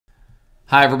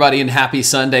Hi, everybody, and happy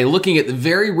Sunday. Looking at the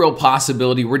very real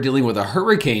possibility we're dealing with a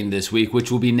hurricane this week, which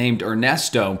will be named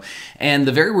Ernesto, and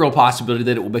the very real possibility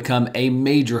that it will become a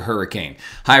major hurricane.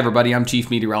 Hi, everybody. I'm Chief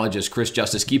Meteorologist Chris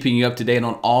Justice, keeping you up to date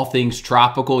on all things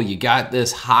tropical. You got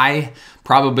this high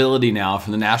probability now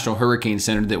from the National Hurricane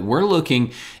Center that we're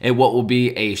looking at what will be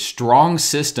a strong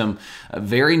system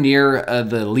very near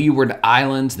the Leeward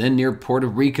Islands, then near Puerto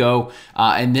Rico,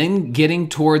 and then getting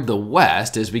toward the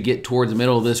west as we get toward the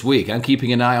middle of this week. I'm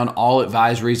keeping an eye on all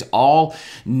advisories, all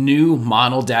new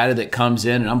model data that comes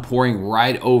in, and I'm pouring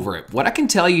right over it. What I can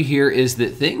tell you here is that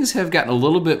things have gotten a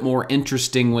little bit more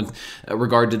interesting with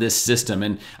regard to this system,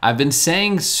 and I've been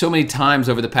saying so many times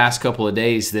over the past couple of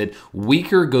days that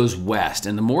weaker goes west.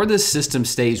 And the more this system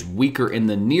stays weaker in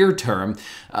the near term,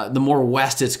 the more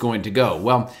west it's going to go.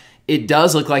 Well, it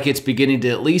does look like it's beginning to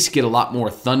at least get a lot more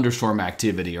thunderstorm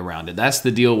activity around it. That's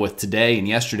the deal with today and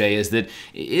yesterday, is that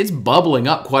it's bubbling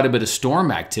up quite a bit of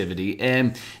storm activity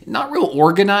and not real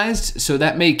organized, so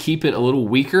that may keep it a little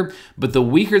weaker. But the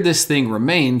weaker this thing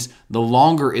remains, the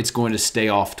longer it's going to stay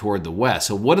off toward the west.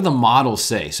 So what do the models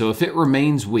say? So if it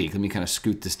remains weak, let me kind of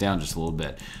scoot this down just a little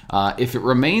bit. If it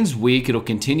remains weak, it'll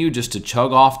continue just to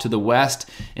chug off to the west,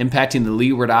 impacting the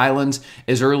Leeward Islands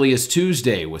as early as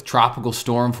Tuesday with tropical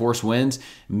storm force winds,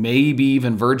 maybe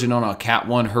even verging on a Cat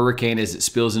 1 hurricane as it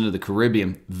spills into the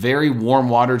Caribbean. Very warm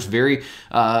waters, very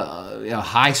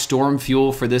high storm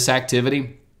fuel for this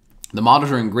activity. The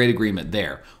models are in great agreement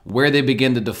there. Where they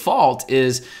begin to default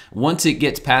is once it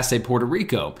gets past, say, Puerto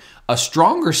Rico, a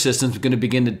stronger system is going to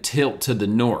begin to tilt to the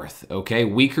north, okay?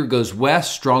 Weaker goes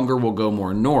west, stronger will go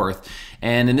more north.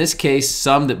 And in this case,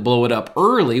 some that blow it up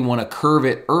early want to curve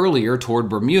it earlier toward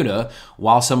Bermuda,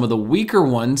 while some of the weaker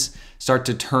ones start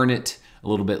to turn it a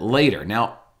little bit later.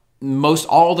 Now, most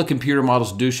all the computer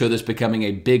models do show this becoming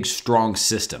a big, strong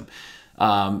system.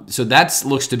 So that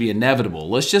looks to be inevitable.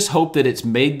 Let's just hope that it's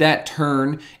made that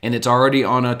turn and it's already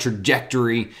on a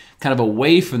trajectory kind of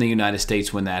away from the United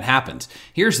States when that happens.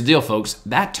 Here's the deal, folks.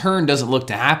 That turn doesn't look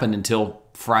to happen until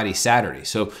Friday, Saturday.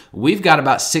 So we've got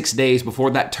about 6 days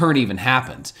before that turn even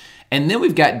happens. And then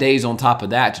we've got days on top of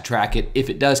that to track it if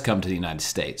it does come to the United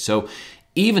States. So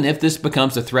even if this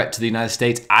becomes a threat to the United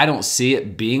States, I don't see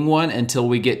it being one until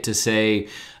we get to, say,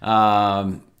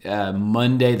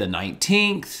 Monday the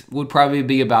 19th would probably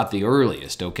be about the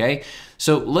earliest, okay?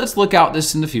 So let's look out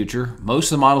this in the future. Most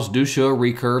of the models do show a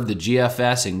recurve, the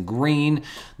GFS in green.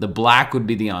 The black would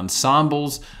be the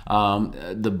ensembles.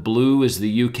 The blue is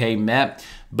the UK Met.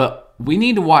 But we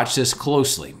need to watch this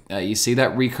closely. You see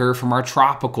that recurve from our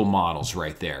tropical models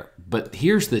right there. But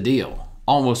here's the deal.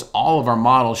 Almost all of our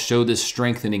models show this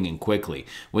strengthening and quickly.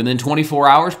 Within 24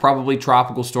 hours, probably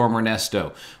Tropical Storm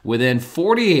Ernesto. Within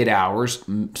 48 hours,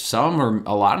 some or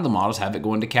a lot of the models have it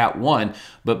going to Cat 1.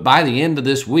 But by the end of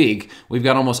this week, we've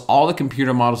got almost all the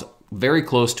computer models very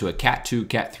close to a Cat 2,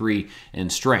 Cat 3 in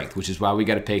strength, which is why we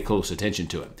got to pay close attention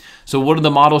to it. So what do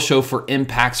the models show for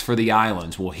impacts for the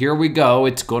islands? Well, here we go.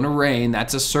 It's going to rain.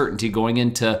 That's a certainty going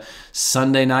into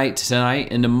Sunday night,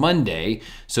 tonight, into Monday.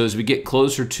 So as we get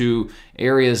closer to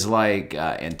areas like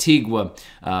Antigua,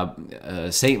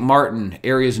 St. Martin,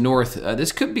 areas north,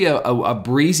 this could be a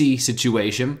breezy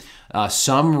situation.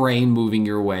 Some rain moving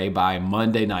your way by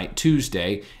Monday night,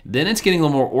 Tuesday. Then it's getting a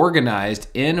little more organized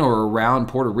in or around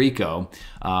Puerto Rico.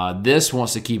 This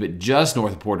wants to keep it just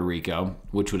north of Puerto Rico,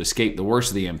 which would escape the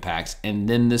worst of the impacts. And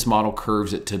then this model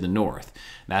curves it to the north.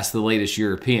 That's the latest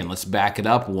European. Let's back it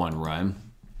up one run.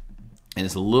 And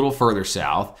it's a little further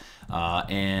south.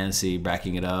 And see,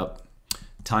 backing it up,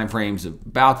 time frame's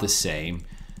about the same.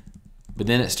 But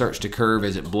then it starts to curve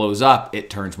as it blows up, it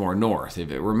turns more north.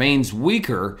 If it remains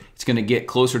weaker, it's going to get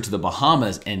closer to the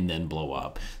Bahamas and then blow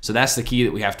up. So that's the key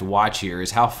that we have to watch here,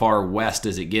 is how far west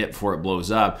does it get before it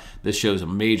blows up. This shows a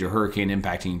major hurricane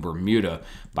impacting Bermuda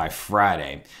by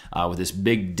Friday, with this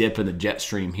big dip in the jet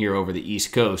stream here over the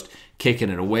East Coast, kicking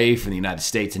it away from the United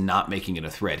States and not making it a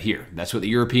threat here. That's what the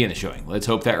European is showing. Let's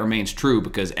hope that remains true,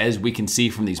 because as we can see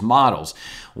from these models,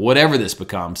 whatever this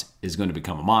becomes is going to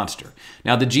become a monster.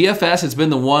 Now, the GFS has been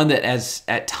the one that has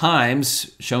at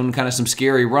times shown kind of some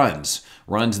scary runs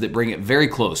that bring it very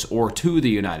close or to the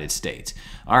United States.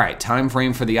 All right, time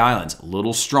frame for the islands. A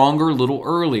little stronger, a little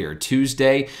earlier.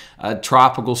 Tuesday, a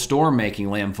tropical storm making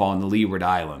landfall in the Leeward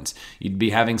Islands. You'd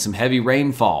be having some heavy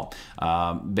rainfall,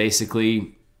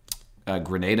 basically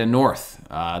Grenada north.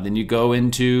 Then you go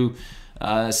into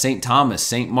St. Thomas,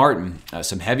 St. Martin,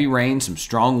 some heavy rain, some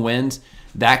strong winds.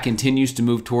 That continues to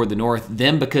move toward the north.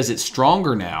 Then, because it's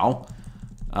stronger now,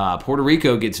 Puerto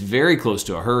Rico gets very close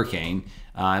to a hurricane.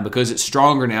 And because it's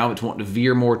stronger now, it's wanting to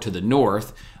veer more to the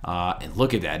north. And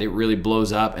look at that. It really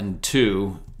blows up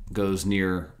into goes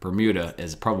near Bermuda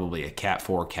is probably a Cat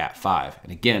 4, Cat 5.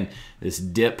 And again, this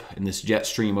dip and this jet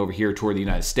stream over here toward the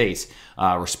United States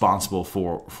responsible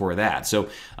for that. So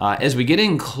as we get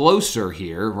in closer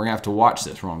here, we're going to have to watch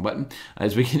this. Wrong button.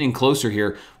 As we get in closer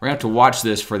here, we're going to have to watch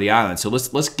this for the island. So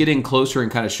let's get in closer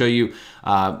and kind of show you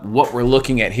what we're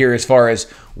looking at here as far as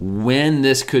when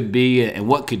this could be and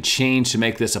what could change to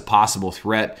make this a possible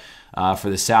threat for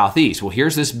the southeast. Well,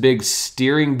 here's this big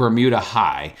steering Bermuda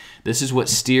high. This is what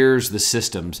steers the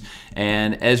systems.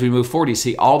 And as we move forward, you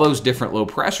see all those different low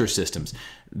pressure systems.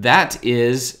 That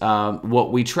is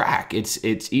what we track.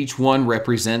 It's each one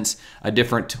represents a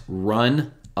different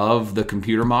run of the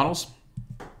computer models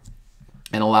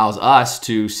and allows us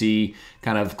to see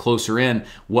kind of closer in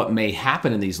what may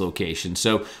happen in these locations.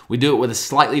 So we do it with a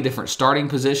slightly different starting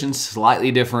position,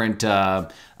 slightly different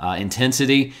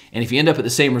intensity, and if you end up at the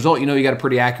same result, you know you got a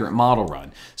pretty accurate model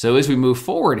run. So as we move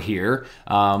forward here,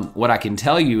 what I can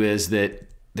tell you is that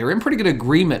they're in pretty good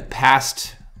agreement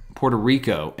past Puerto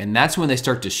Rico, and that's when they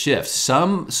start to shift.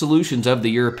 Some solutions of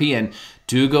the European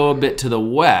do go a bit to the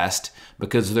west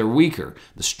because they're weaker.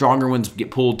 The stronger ones get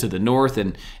pulled to the north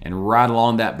and right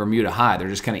along that Bermuda high. They're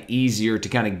just kind of easier to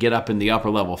kind of get up in the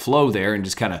upper level flow there and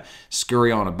just kind of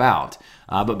scurry on about.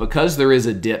 But because there is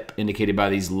a dip indicated by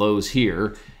these lows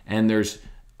here, and there's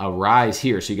a rise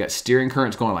here, so you got steering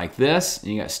currents going like this,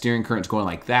 and you got steering currents going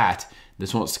like that.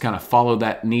 This wants to kind of follow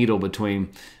that needle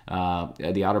between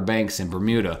the Outer Banks and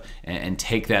Bermuda and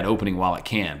take that opening while it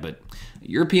can. But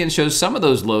European shows some of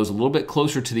those lows a little bit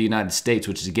closer to the United States,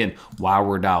 which is, again, why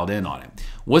we're dialed in on it.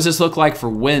 What does this look like for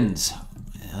winds?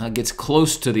 It gets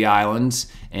close to the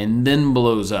islands and then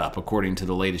blows up, according to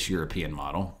the latest European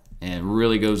model, and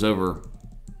really goes over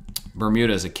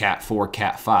Bermuda as a Cat 4,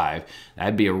 Cat 5.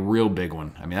 That'd be a real big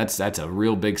one. I mean, that's a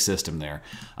real big system there.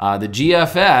 The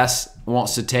GFS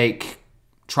wants to take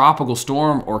tropical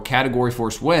storm or category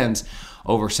force winds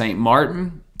over St.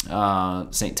 Martin,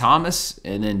 St. Thomas,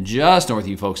 and then just north of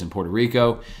you folks in Puerto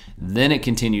Rico. Then it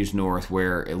continues north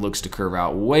where it looks to curve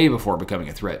out way before becoming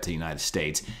a threat to the United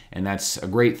States. And that's a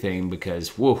great thing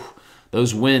because, whoa,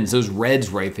 those winds, those reds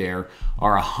right there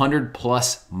are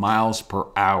 100+ miles per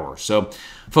hour. So,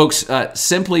 folks,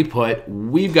 simply put,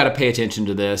 we've got to pay attention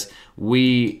to this.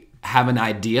 We have an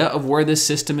idea of where this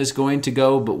system is going to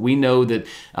go, but we know that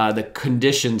the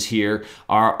conditions here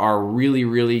are really,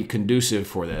 really conducive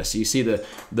for this. You see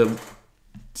the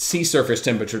sea surface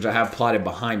temperatures I have plotted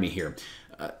behind me here.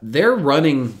 They're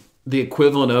running the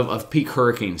equivalent of peak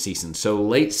hurricane season, so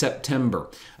late September,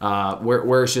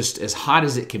 where it's just as hot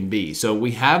as it can be. So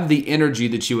we have the energy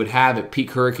that you would have at peak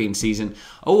hurricane season,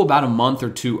 about a month or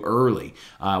two early.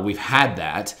 We've had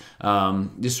that.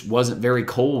 This wasn't very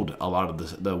cold a lot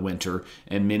of the winter,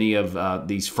 and many of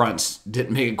these fronts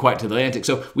didn't make it quite to the Atlantic.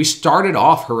 So we started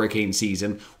off hurricane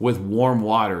season with warm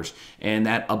waters, and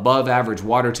that above average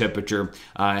water temperature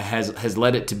has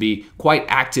led it to be quite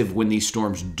active when these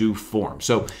storms do form.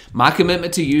 So my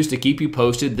commitment to you is to keep you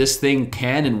posted. This thing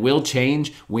can and will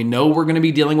change. We know we're going to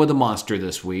be dealing with a monster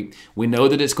this week. We know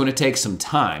that it's going to take some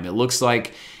time. It looks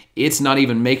like it's not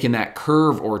even making that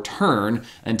curve or turn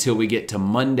until we get to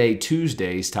Monday,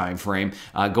 Tuesday's time frame,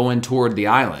 going toward the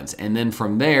islands. And then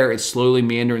from there, it's slowly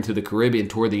meandering through the Caribbean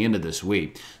toward the end of this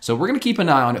week. So we're going to keep an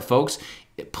eye on it, folks.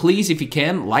 Please, if you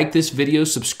can, like this video,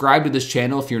 subscribe to this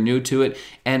channel if you're new to it,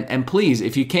 and please,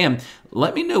 if you can,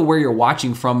 let me know where you're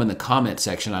watching from in the comment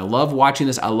section. I love watching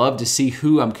this. I love to see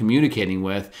who I'm communicating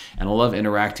with, and I love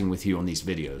interacting with you on these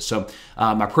videos. So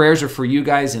my prayers are for you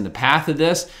guys in the path of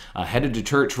this. Headed to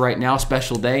church right now,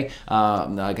 special day.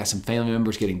 I got some family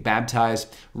members getting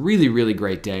baptized. Really, really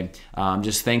great day. I'm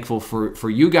just thankful for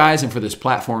you guys and for this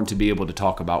platform to be able to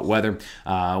talk about weather.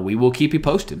 We will keep you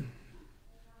posted.